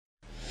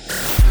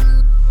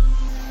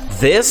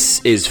This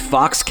is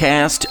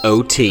FOXcast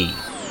OT,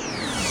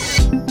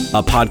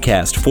 a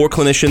podcast for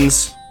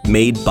clinicians,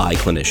 made by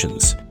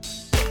clinicians.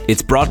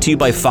 It's brought to you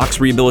by Fox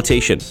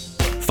Rehabilitation.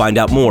 Find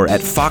out more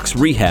at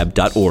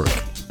foxrehab.org.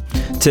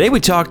 Today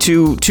we talked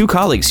to two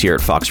colleagues here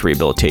at Fox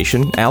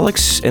Rehabilitation,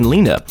 Alex and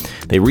Lena.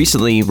 They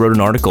recently wrote an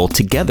article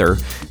together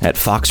at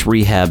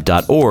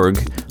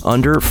foxrehab.org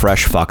under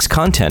Fresh Fox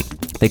Content.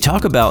 They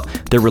talk about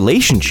their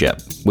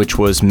relationship, which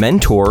was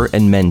mentor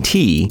and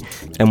mentee,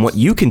 and what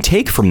you can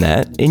take from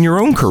that in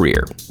your own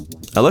career.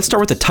 Let's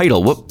start with the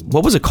title.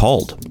 What was it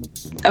called?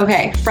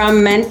 Okay,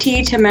 from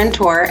mentee to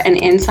mentor, an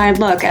inside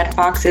look at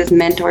Fox's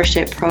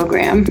mentorship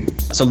program.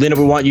 So Lena,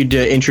 we want you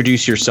to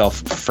introduce yourself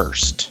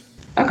first.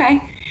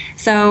 Okay,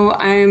 so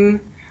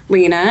I'm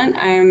Lena.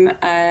 I'm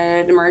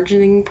an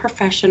emerging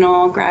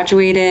professional,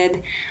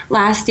 graduated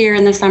last year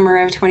in the summer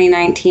of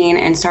 2019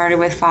 and started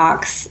with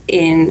Fox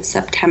in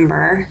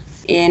September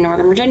in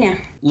Northern Virginia.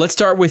 Let's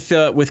start with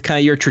kind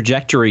of your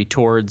trajectory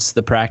towards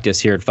the practice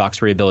here at Fox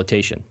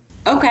Rehabilitation.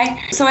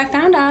 Okay, so I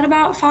found out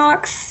about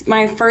Fox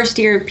my first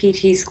year of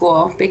PT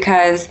school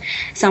because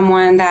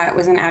someone that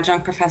was an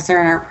adjunct professor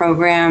in our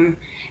program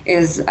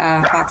is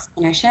a Fox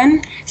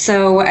clinician.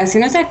 So as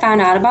soon as I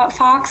found out about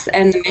Fox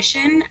and the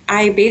mission,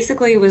 I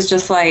basically was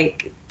just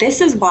like,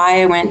 this is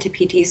why I went to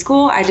PT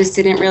school. I just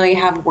didn't really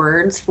have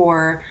words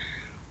for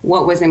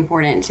what was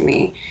important to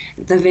me.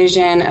 The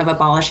vision of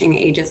abolishing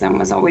ageism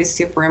was always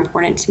super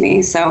important to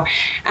me. So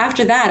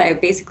after that, I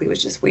basically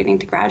was just waiting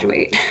to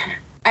graduate.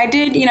 I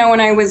did, when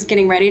I was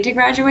getting ready to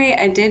graduate,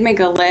 I did make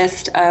a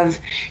list of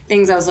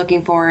things I was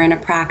looking for in a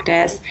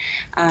practice,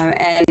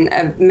 and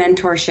a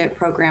mentorship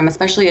program,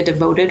 especially a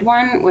devoted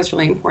one, was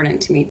really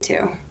important to me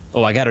too.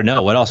 Oh, I got to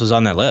know. What else was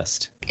on that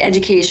list?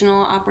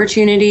 Educational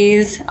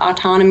opportunities,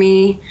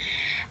 autonomy.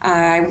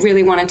 I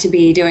really wanted to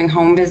be doing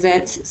home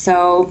visits.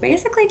 So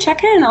basically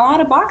checking a lot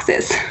of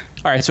boxes.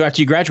 All right. So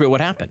after you graduate, what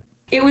happened?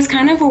 It was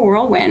kind of a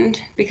whirlwind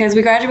because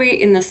we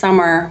graduate in the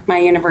summer, my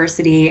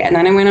university, and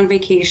then I went on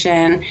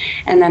vacation,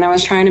 and then I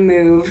was trying to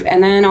move,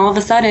 and then all of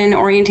a sudden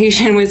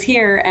orientation was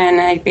here,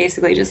 and I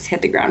basically just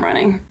hit the ground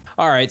running.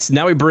 All right, so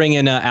now we bring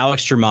in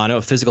Alex Germano,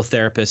 a physical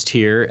therapist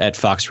here at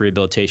Fox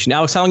Rehabilitation.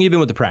 Alex, how long have you been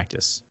with the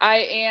practice? I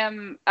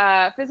am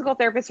a physical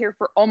therapist here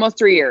for almost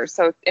 3 years,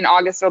 so in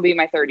August it'll be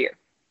my third year.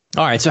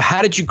 All right, so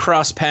how did you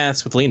cross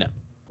paths with Lena?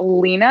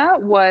 Lena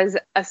was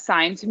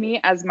assigned to me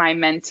as my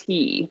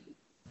mentee.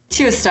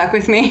 She was stuck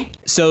with me.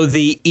 So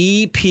the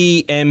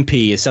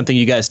EPMP is something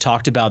you guys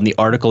talked about in the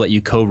article that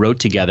you co-wrote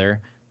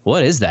together.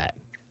 What is that?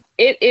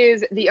 It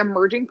is the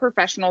Emerging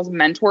Professionals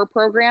Mentor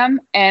Program.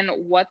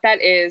 And what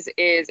that is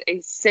a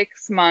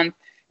 6-month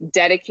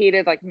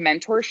dedicated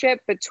mentorship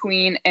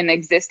between an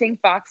existing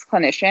Fox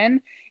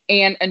clinician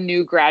and a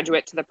new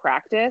graduate to the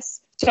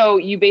practice. So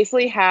you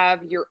basically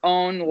have your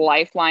own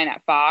lifeline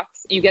at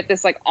Fox. You get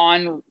this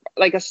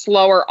a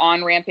slower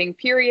on-ramping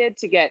period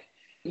to get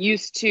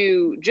used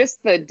to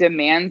just the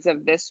demands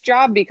of this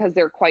job because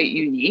they're quite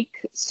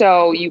unique.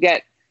 So you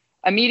get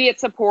immediate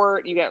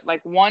support. You get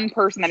one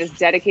person that is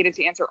dedicated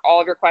to answer all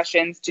of your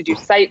questions, to do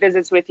site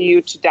visits with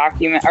you, to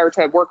document or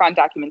to work on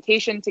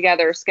documentation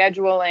together,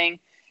 scheduling.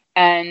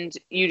 And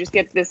you just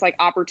get this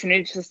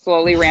opportunity to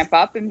slowly ramp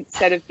up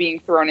instead of being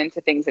thrown into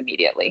things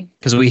immediately.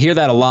 Because we hear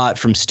that a lot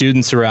from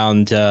students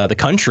around the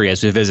country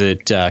as we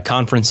visit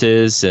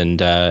conferences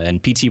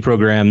and PT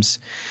programs.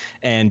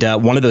 And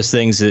one of those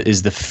things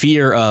is the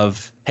fear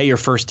of, hey, your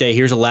first day,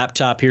 here's a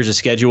laptop, here's a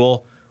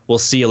schedule. We'll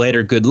see you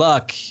later. Good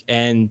luck.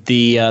 And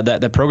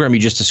the program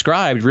you just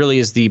described really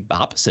is the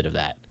opposite of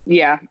that.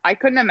 Yeah, I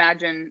couldn't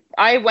imagine.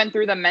 I went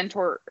through the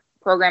mentor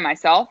program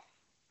myself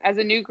as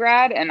a new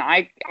grad, and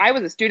I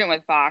was a student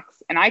with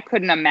Fox, and I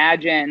couldn't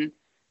imagine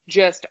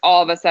just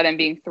all of a sudden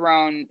being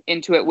thrown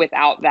into it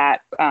without that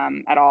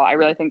at all. I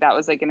really think that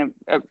was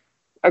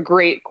a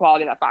great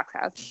quality that Fox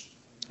has.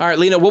 All right,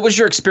 Lena, what was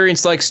your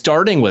experience like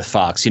starting with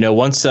Fox?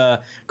 Once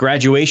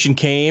graduation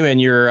came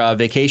and your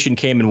vacation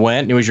came and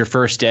went, and it was your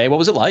first day, what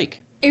was it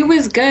like? It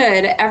was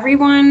good.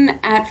 Everyone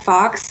at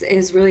Fox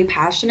is really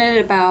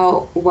passionate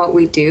about what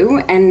we do,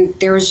 and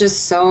there was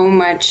just so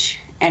much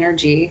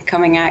energy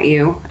coming at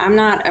you. I'm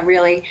not a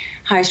really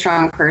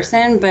high-strung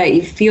person, but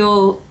you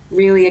feel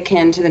really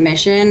akin to the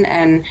mission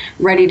and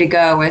ready to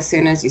go as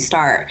soon as you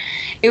start.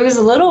 It was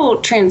a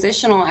little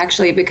transitional,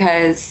 actually,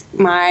 because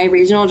my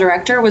regional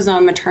director was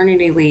on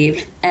maternity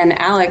leave, and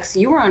Alex,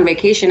 you were on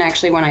vacation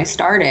actually when I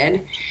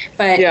started,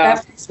 but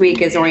that first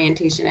week is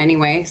orientation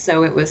anyway,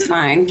 so it was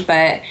fine.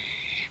 But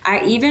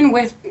even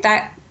with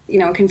that,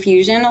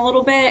 confusion a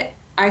little bit,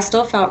 I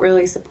still felt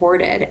really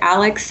supported.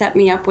 Alex set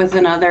me up with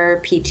another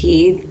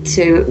PT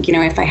to,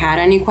 if I had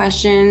any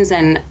questions,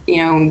 and,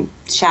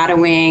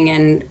 shadowing,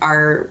 and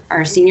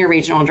our senior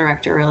regional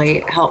director really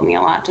helped me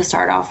a lot to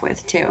start off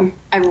with too.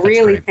 I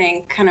really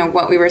think kind of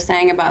what we were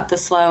saying about the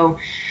slow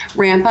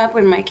ramp up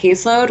in my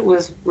caseload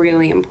was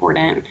really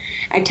important.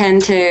 I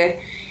tend to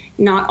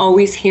not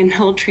always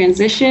handle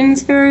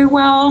transitions very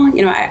well.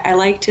 I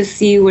like to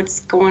see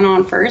what's going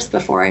on first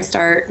before I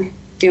start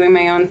doing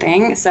my own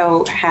thing.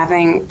 So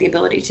having the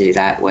ability to do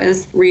that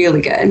was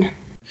really good.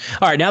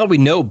 All right, now that we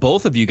know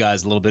both of you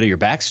guys a little bit of your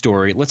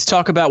backstory, let's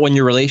talk about when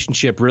your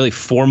relationship really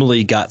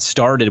formally got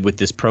started with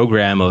this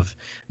program of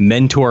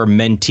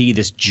mentor-mentee,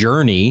 this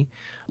journey.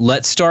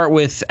 Let's start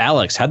with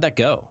Alex. How'd that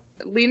go?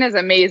 Lena's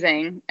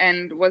amazing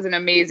and was an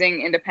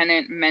amazing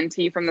independent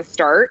mentee from the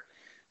start.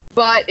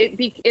 But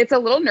it's a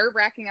little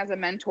nerve-wracking as a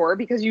mentor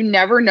because you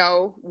never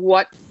know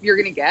what you're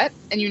going to get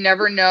and you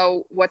never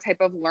know what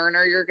type of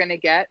learner you're going to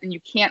get, and you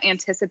can't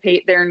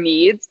anticipate their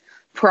needs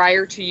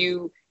prior to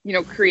you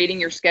creating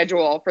your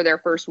schedule for their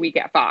first week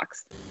at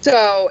Fox.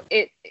 So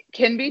it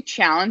can be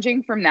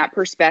challenging from that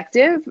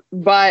perspective,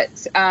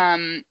 but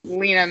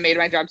Lena made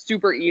my job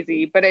super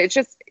easy. But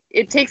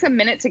it takes a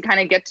minute to kind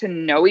of get to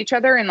know each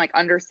other and like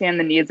understand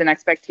the needs and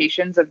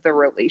expectations of the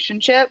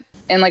relationship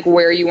and like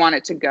where you want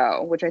it to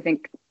go, which I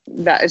think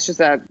that is just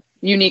a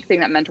unique thing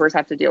that mentors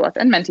have to deal with,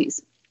 and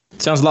mentees.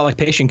 Sounds a lot like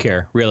patient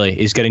care, really,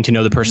 is getting to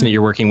know the person that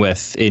you're working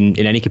with in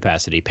any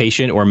capacity,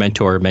 patient or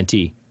mentor,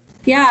 mentee.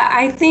 Yeah,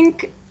 I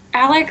think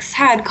Alex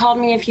had called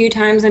me a few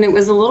times and it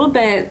was a little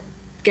bit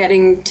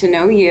getting to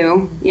know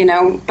you,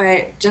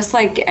 but just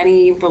like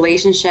any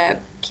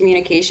relationship,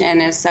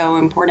 communication is so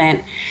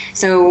important.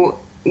 So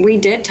we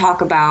did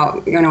talk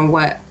about,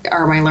 what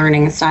are my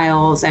learning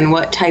styles and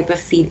what type of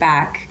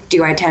feedback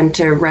do I tend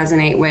to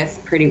resonate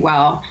with pretty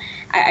well.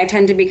 I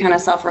tend to be kind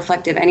of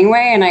self-reflective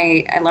anyway, and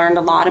I learned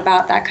a lot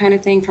about that kind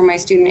of thing from my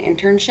student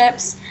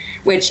internships,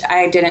 which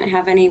I didn't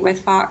have any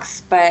with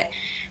Fox, but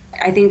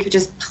I think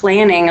just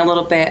planning a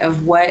little bit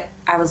of what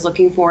I was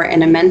looking for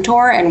in a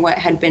mentor and what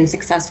had been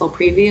successful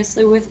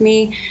previously with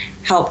me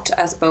helped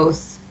us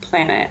both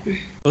plan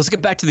it. Let's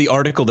get back to the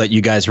article that you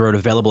guys wrote,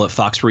 available at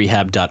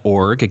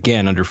foxrehab.org,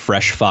 again, under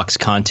Fresh Fox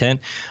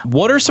Content.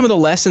 What are some of the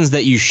lessons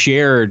that you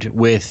shared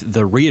with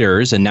the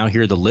readers, and now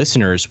here the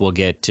listeners will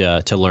get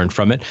to learn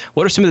from it?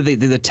 What are some of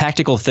the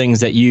tactical things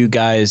that you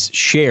guys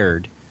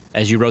shared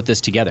as you wrote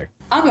this together?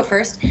 I'll go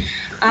first.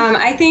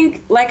 I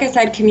think, like I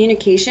said,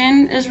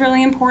 communication is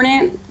really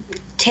important.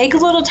 Take a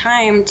little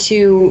time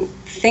to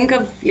think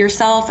of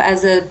yourself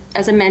as a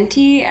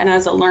mentee and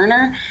as a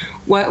learner.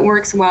 What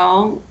works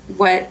well?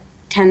 What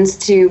tends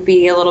to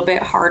be a little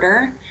bit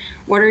harder?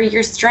 What are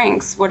your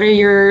strengths? What are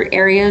your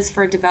areas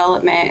for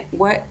development?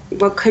 What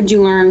could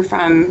you learn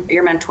from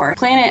your mentor?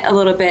 Plan it a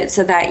little bit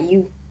so that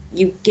you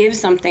give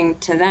something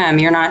to them.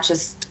 You're not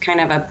just kind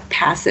of a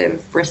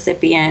passive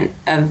recipient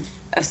of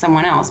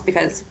someone else,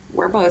 because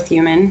we're both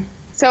human.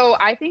 So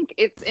I think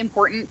it's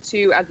important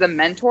to, as a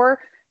mentor,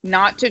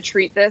 not to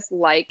treat this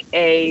like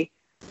a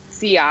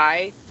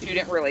CI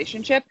student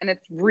relationship. And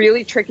it's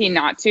really tricky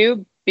not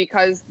to,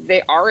 because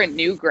they are a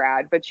new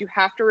grad, but you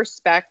have to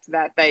respect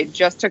that they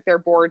just took their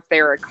boards.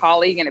 They're a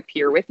colleague and a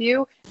peer with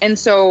you. And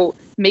so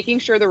making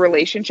sure the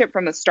relationship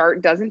from the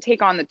start doesn't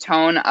take on the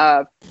tone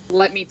of,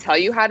 let me tell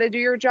you how to do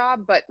your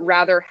job, but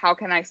rather, how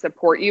can I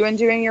support you in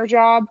doing your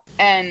job?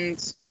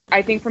 And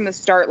I think from the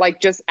start,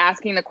 like just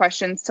asking the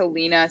questions to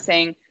Lena,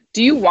 saying,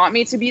 do you want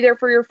me to be there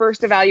for your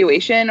first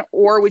evaluation,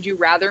 or would you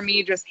rather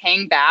me just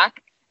hang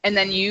back and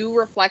then you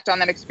reflect on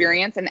that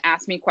experience and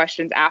ask me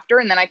questions after,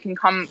 and then I can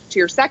come to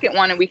your second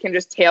one and we can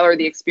just tailor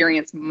the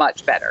experience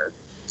much better.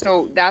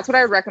 So that's what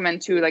I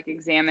recommend to like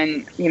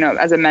examine,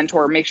 as a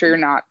mentor, make sure you're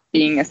not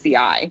being a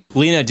CI.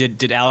 Lena,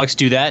 did Alex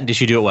do that? Did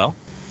she do it well?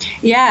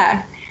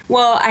 Yeah.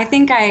 Well, I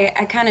think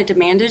I kind of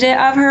demanded it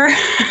of her.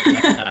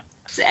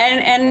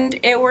 And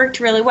it worked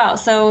really well.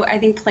 So I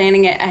think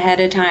planning it ahead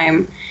of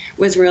time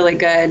was really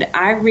good.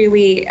 I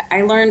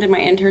learned in my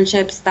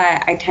internships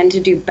that I tend to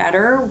do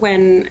better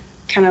when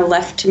kind of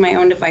left to my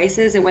own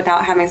devices and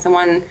without having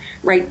someone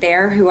right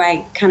there who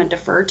I kind of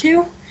defer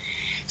to.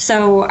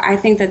 So I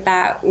think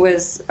that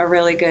was a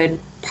really good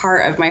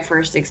part of my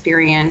first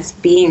experience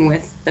being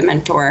with the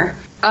mentor.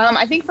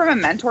 I think from a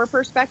mentor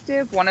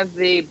perspective, one of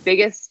the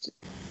biggest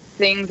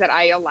things that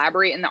I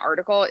elaborate in the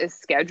article is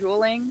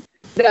scheduling.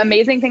 The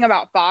amazing thing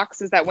about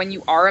Fox is that when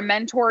you are a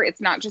mentor, it's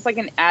not just like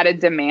an added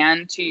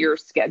demand to your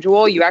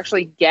schedule. You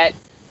actually get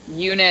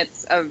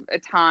units of a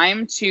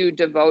time to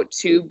devote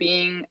to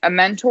being a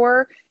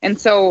mentor. And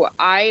so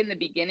in the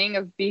beginning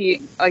of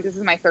being like, this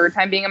is my third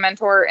time being a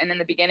mentor. And in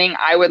the beginning,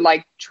 I would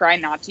like try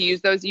not to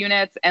use those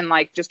units and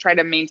like just try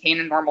to maintain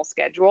a normal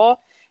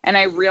schedule. And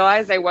I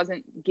realized I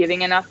wasn't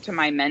giving enough to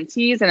my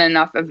mentees and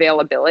enough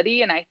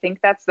availability. And I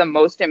think that's the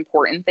most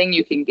important thing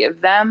you can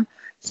give them.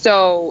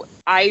 So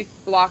I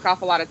block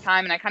off a lot of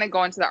time, and I kind of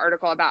go into the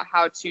article about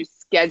how to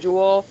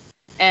schedule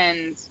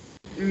and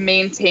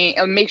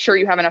make sure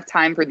you have enough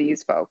time for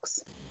these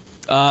folks.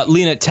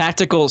 Lena,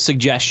 tactical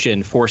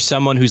suggestion for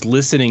someone who's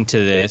listening to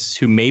this,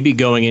 who may be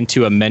going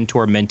into a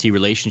mentor-mentee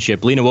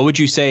relationship. Lena, what would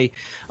you say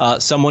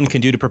someone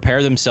can do to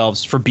prepare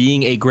themselves for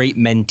being a great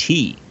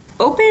mentee?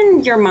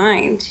 Open your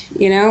mind,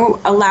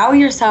 allow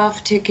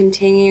yourself to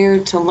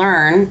continue to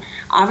learn.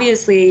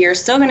 Obviously, you're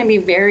still going to be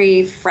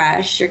very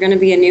fresh. You're going to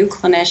be a new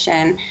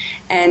clinician,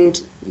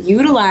 and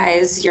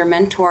utilize your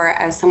mentor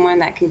as someone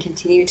that can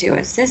continue to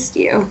assist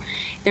you.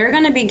 They're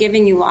going to be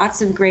giving you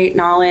lots of great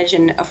knowledge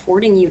and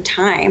affording you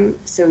time,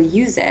 so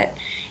use it.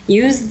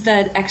 use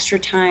the extra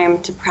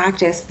time to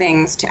practice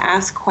things, to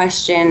ask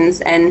questions,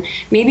 and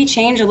maybe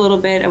change a little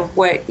bit of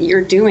what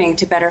you're doing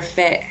to better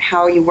fit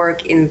how you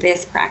work in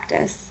this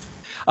practice.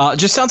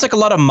 Just sounds like a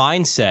lot of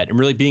mindset and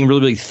really being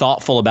really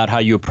thoughtful about how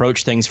you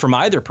approach things from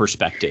either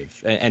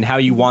perspective and how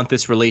you want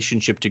this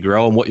relationship to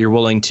grow and what you're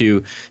willing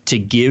to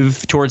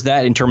give towards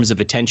that in terms of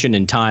attention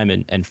and time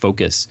and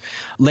focus.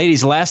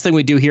 Ladies, last thing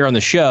we do here on the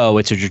show,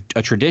 it's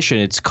a tradition.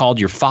 It's called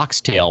your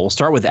Foxtail. We'll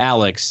start with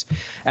Alex.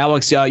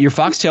 Alex, your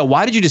Foxtail,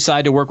 why did you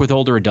decide to work with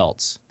older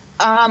adults?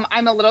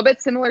 I'm a little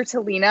bit similar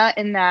to Lena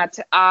in that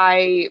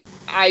I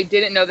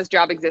didn't know this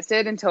job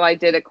existed until I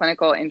did a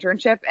clinical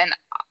internship, and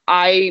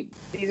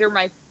these are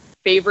my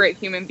favorite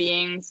human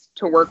beings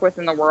to work with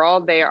in the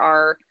world. They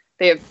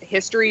have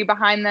history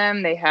behind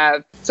them. They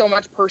have so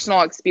much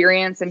personal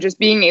experience, and just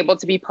being able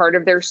to be part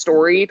of their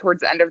story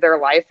towards the end of their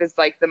life is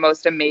like the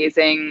most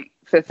amazing,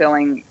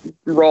 fulfilling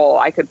role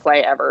I could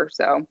play ever.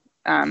 So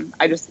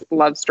I just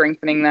love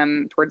strengthening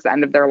them towards the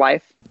end of their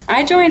life.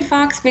 I joined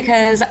Fox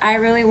because I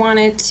really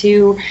wanted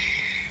to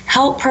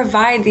help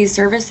provide these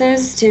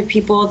services to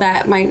people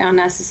that might not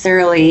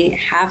necessarily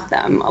have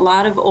them. A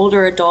lot of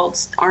older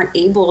adults aren't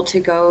able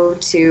to go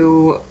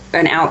to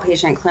an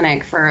outpatient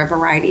clinic for a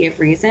variety of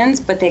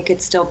reasons, but they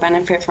could still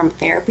benefit from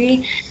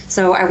therapy.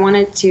 So I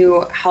wanted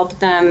to help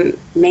them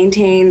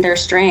maintain their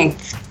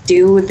strength,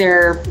 do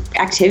their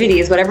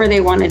activities, whatever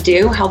they want to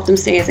do, help them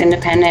stay as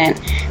independent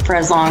for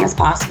as long as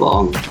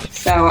possible.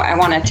 So I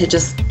wanted to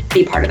just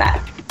be part of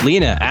that.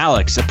 Lena,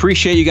 Alex,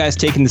 appreciate you guys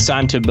taking the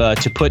time to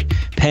put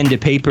pen to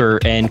paper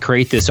and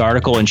create this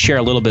article and share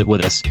a little bit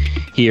with us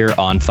here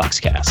on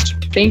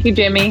FOXcast. Thank you,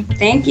 Jimmy.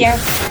 Thank you.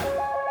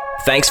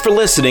 Thanks for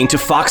listening to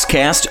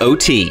FOXcast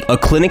OT, a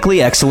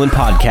clinically excellent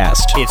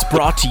podcast. It's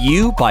brought to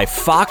you by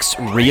Fox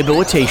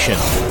Rehabilitation.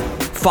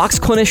 Fox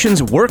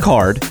clinicians work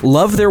hard,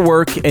 love their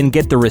work, and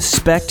get the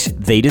respect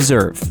they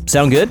deserve.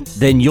 Sound good?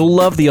 Then you'll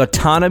love the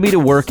autonomy to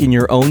work in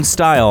your own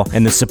style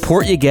and the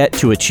support you get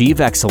to achieve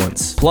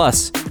excellence.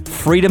 Plus,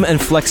 freedom and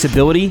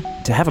flexibility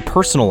to have a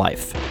personal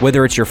life.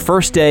 Whether it's your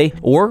first day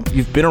or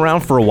you've been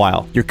around for a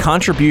while, your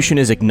contribution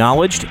is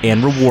acknowledged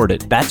and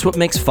rewarded. That's what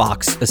makes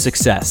Fox a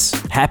success.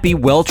 Happy,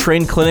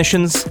 well-trained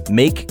clinicians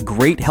make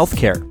great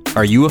healthcare.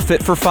 Are you a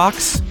fit for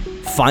Fox?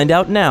 Find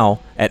out now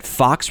at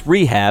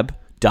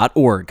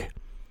foxrehab.org.